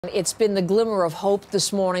It's been the glimmer of hope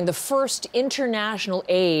this morning, the first international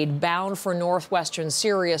aid bound for northwestern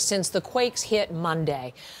Syria since the quakes hit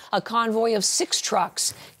Monday. A convoy of 6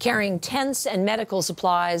 trucks carrying tents and medical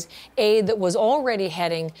supplies, aid that was already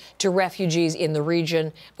heading to refugees in the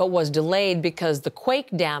region, but was delayed because the quake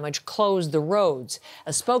damage closed the roads. A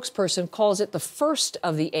spokesperson calls it the first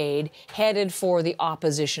of the aid headed for the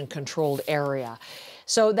opposition-controlled area.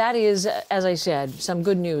 So that is, as I said, some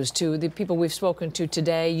good news to the people we've spoken to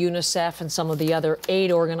today. UNICEF and some of the other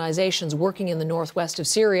aid organizations working in the northwest of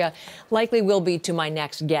Syria likely will be to my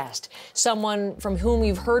next guest. Someone from whom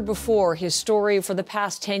you've heard before, his story for the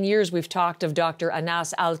past 10 years. We've talked of Dr.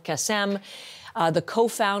 Al-Kassem, the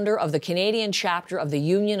co-founder of the Canadian chapter of the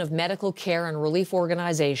Union of Medical Care and Relief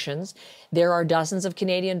Organizations. There are dozens of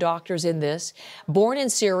Canadian doctors in this. Born in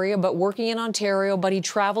Syria, but working in Ontario, but he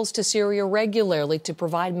travels to Syria regularly to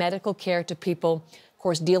provide medical care to people, of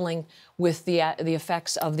course, dealing with the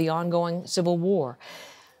effects of the ongoing civil war.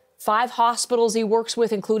 5 hospitals he works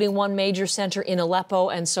with, including one major center in Aleppo,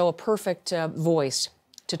 and so a perfect voice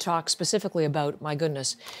to talk specifically about, my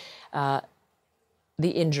goodness, the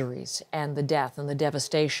injuries and the death and the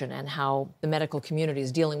devastation and how the medical community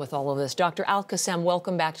is dealing with all of this. Dr. Al-Kassem,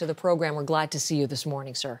 welcome back to the program. We're glad to see you this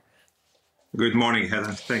morning, sir. Good morning,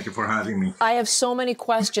 Heather. Thank you for having me. I have so many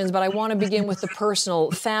questions, but I want to begin with the personal,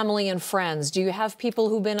 family and friends. Do you have people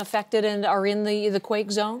who've been affected and are in the quake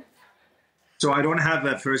zone? So I don't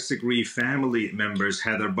have first-degree family members,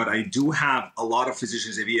 Heather, but I do have a lot of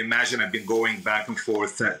physicians. If you imagine, I've been going back and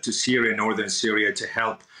forth to Syria, northern Syria, to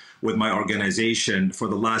help with my organization for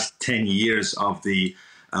the last 10 years of the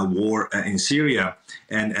war in Syria.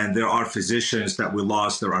 And there are physicians that we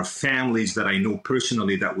lost. There are families that I know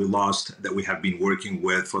personally that we lost, that we have been working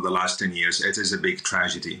with for the last 10 years. It is a big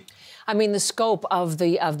tragedy. I mean, the scope of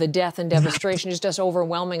the death and devastation is just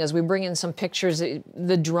overwhelming. As we bring in some pictures,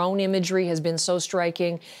 the drone imagery has been so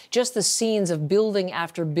striking. Just the scenes of building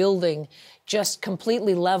after building just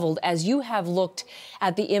completely leveled. As you have looked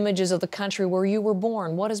at the images of the country where you were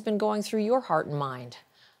born, what has been going through your heart and mind?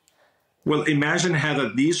 Well, imagine, Heather,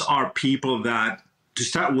 these are people that, to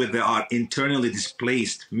start with, they are internally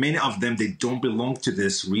displaced. Many of them, they don't belong to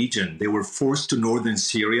this region. They were forced to northern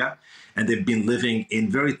Syria, and they've been living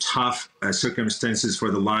in very tough circumstances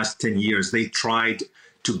for the last 10 years. They tried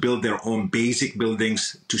to build their own basic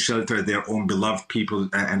buildings to shelter their own beloved people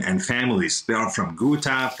and families. They are from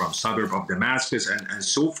Ghouta, from suburb of Damascus, and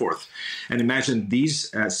so forth. And imagine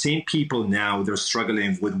these same people now, they're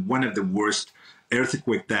struggling with one of the worst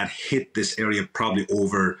earthquake that hit this area probably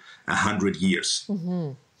over 100 years.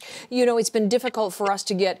 Mm-hmm. You know, it's been difficult for us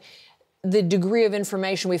to get the degree of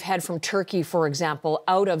information we've had from Turkey, for example,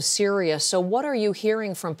 out of Syria. So what are you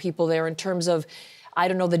hearing from people there in terms of, I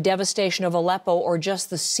don't know, the devastation of Aleppo or just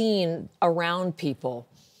the scene around people?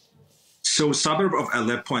 So suburb of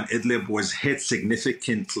Aleppo and Idlib was hit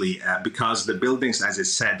significantly because the buildings, as I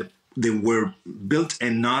said, they were built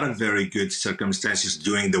in not a very good circumstances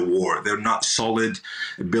during the war. They're not solid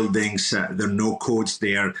buildings. There are no codes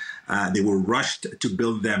there. They were rushed to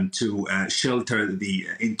build them to shelter the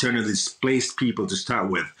internally displaced people to start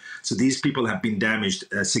with. So these people have been damaged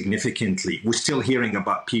significantly. We're still hearing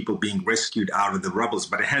about people being rescued out of the rubbles,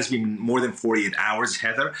 but it has been more than 48 hours,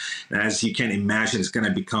 Heather. As you can imagine, it's going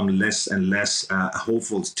to become less and less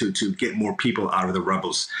hopeful to get more people out of the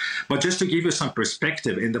rubbles. But just to give you some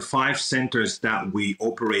perspective, in the 5 centers that we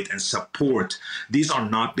operate and support, these are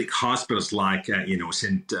not big hospitals like,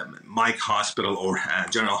 St. Mike Hospital or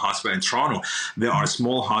General Hospital in Toronto. There are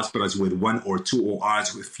small hospitals with 1 or 2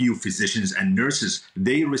 ORs with few physicians and nurses.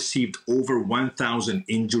 They received over 1,000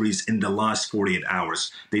 injuries in the last 48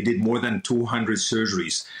 hours. They did more than 200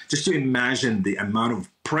 surgeries. Just to imagine the amount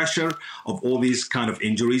of pressure of all these kind of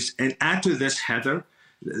injuries. And add to this, Heather,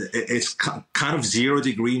 it's kind of 0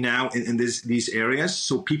 degree now in these areas.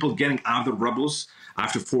 So people getting out of the rubbles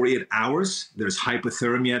after 48 hours, there's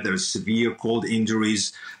hypothermia, there's severe cold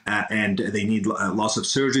injuries, and they need lots of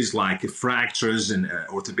surgeries like fractures and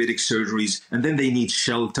orthopedic surgeries. And then they need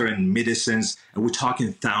shelter and medicines. And we're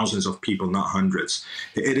talking thousands of people, not hundreds.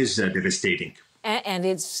 It is devastating. And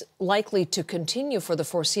it's likely to continue for the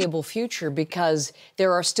foreseeable future because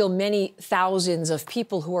there are still many thousands of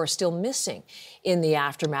people who are still missing in the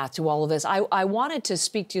aftermath to all of this. I wanted to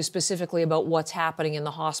speak to you specifically about what's happening in the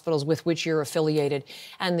hospitals with which you're affiliated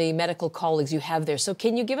and the medical colleagues you have there. So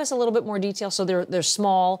can you give us a little bit more detail? So they're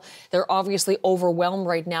small. They're obviously overwhelmed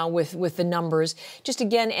right now with the numbers. Just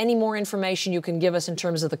again, any more information you can give us in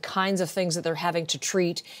terms of the kinds of things that they're having to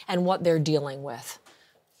treat and what they're dealing with.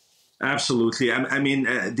 Absolutely. I mean,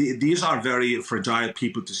 these are very fragile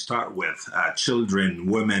people to start with. Children,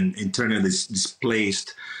 women, internally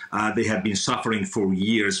displaced. They have been suffering for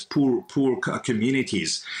years, poor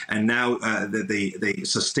communities. And now they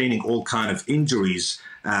sustaining all kind of injuries,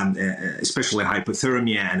 especially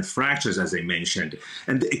hypothermia and fractures, as I mentioned.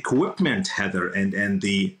 And the equipment, Heather, and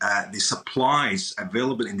the supplies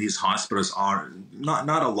available in these hospitals are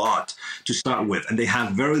not a lot to start with. And they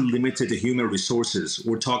have very limited human resources.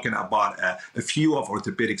 We're talking about a few of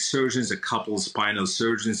orthopedic surgeons, a couple spinal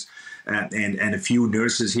surgeons, and a few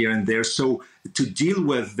nurses here and there. So to deal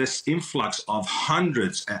with this influx of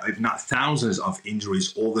hundreds, if not thousands of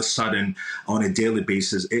injuries all of a sudden on a daily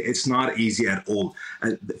basis, it's not easy at all.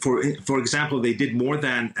 For example, they did more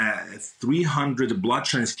than 300 blood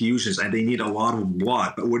transfusions, and they need a lot of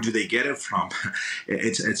blood. But where do they get it from?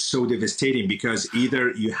 It's so devastating, because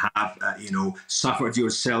either you have suffered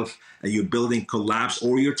yourself, your building collapsed,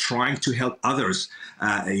 or you're trying to help others.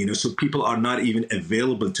 So people are not even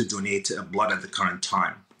available to donate blood at the current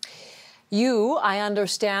time. You, I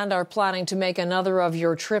understand, are planning to make another of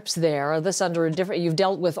your trips there. This under a different. You've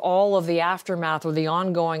dealt with all of the aftermath or the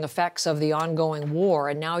ongoing effects of the ongoing war,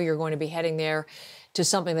 and now you're going to be heading there to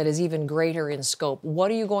something that is even greater in scope. What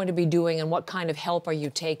are you going to be doing, and what kind of help are you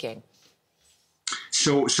taking?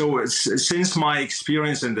 So since my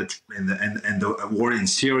experience in the war in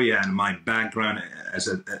Syria and my background as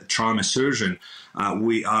a trauma surgeon,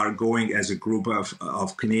 we are going as a group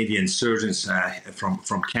of Canadian surgeons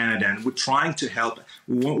from Canada, and we're trying to help.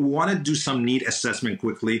 We want to do some need assessment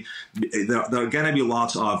quickly. There are going to be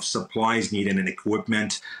lots of supplies needed and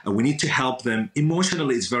equipment. We need to help them.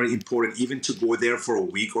 Emotionally, it's very important even to go there for a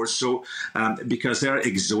week or so, because they're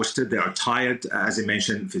exhausted, they are tired, as I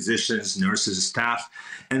mentioned, physicians, nurses, staff.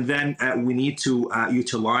 And then we need to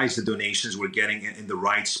utilize the donations we're getting in the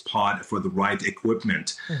right spot for the right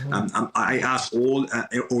equipment. Mm-hmm. I ask all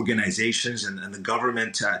organizations and the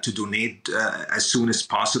government to donate as soon as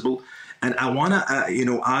possible. And I want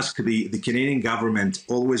to, ask the Canadian government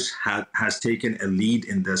always has taken a lead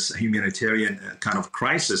in this humanitarian kind of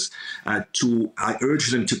crisis. I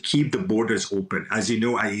urge them to keep the borders open. As you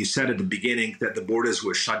know, you said at the beginning that the borders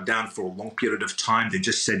were shut down for a long period of time. They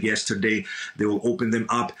just said yesterday they will open them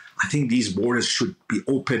up. I think these borders should be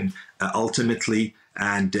open ultimately,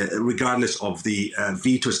 and regardless of the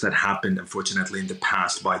vetoes that happened, unfortunately, in the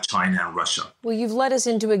past by China and Russia. Well, you've led us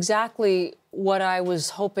into exactly what I was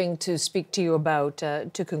hoping to speak to you about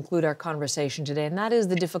to conclude our conversation today, and that is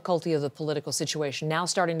the difficulty of the political situation. Now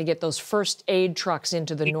starting to get those first aid trucks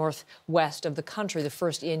into the northwest of the country, the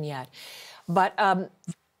first in yet. But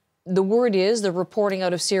the word is, the reporting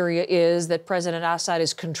out of Syria is that President Assad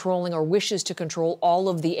is controlling or wishes to control all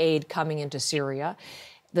of the aid coming into Syria.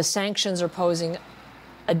 The sanctions are posing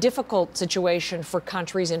a difficult situation for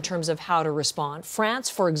countries in terms of how to respond. France,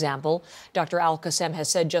 for example, Dr. Al-Kassem has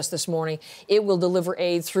said just this morning, it will deliver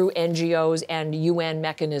aid through NGOs and UN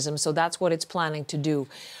mechanisms, so that's what it's planning to do.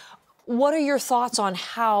 What are your thoughts on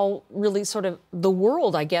how really sort of the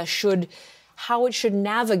world, I guess, how it should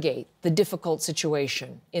navigate the difficult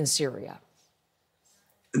situation in Syria?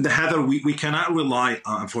 Heather, we cannot rely,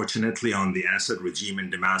 unfortunately, on the Assad regime in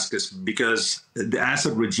Damascus, because the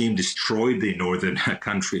Assad regime destroyed the northern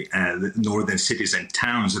country, the northern cities and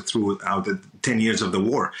towns throughout the 10 years of the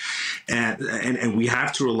war. And we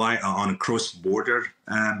have to rely on cross-border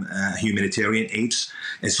humanitarian aids.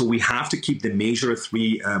 And so we have to keep the major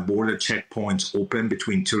three border checkpoints open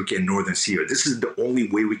between Turkey and northern Syria. This is the only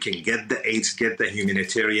way we can get the aids, get the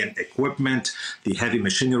humanitarian equipment, the heavy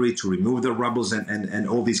machinery to remove the rebels, and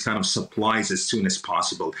all these kind of supplies as soon as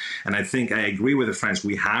possible. And I think I agree with the French.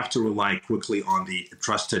 We have to rely quickly on the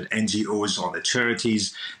trusted NGOs, on the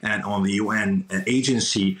charities, and on the UN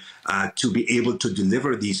agency to be able to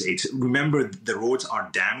deliver these aids. Remember, the roads are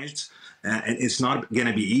damaged. And it's not going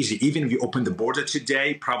to be easy. Even if you open the border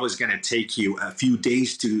today, probably it's going to take you a few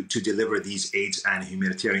days to deliver these aids and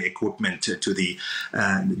humanitarian equipment to the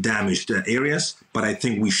damaged areas. But I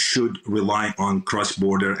think we should rely on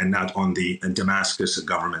cross-border and not on the Damascus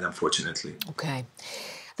government, unfortunately. Okay.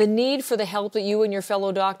 The need for the help that you and your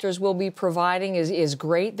fellow doctors will be providing is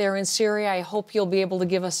great there in Syria. I hope you'll be able to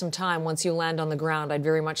give us some time once you land on the ground. I'd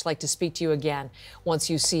very much like to speak to you again once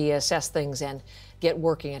you assess things and get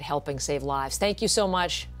working at helping save lives. Thank you so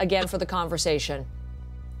much again for the conversation.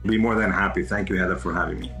 Be more than happy. Thank you, Heather, for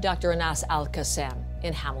having me. Dr. Anas Al-Kassem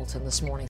in Hamilton this morning.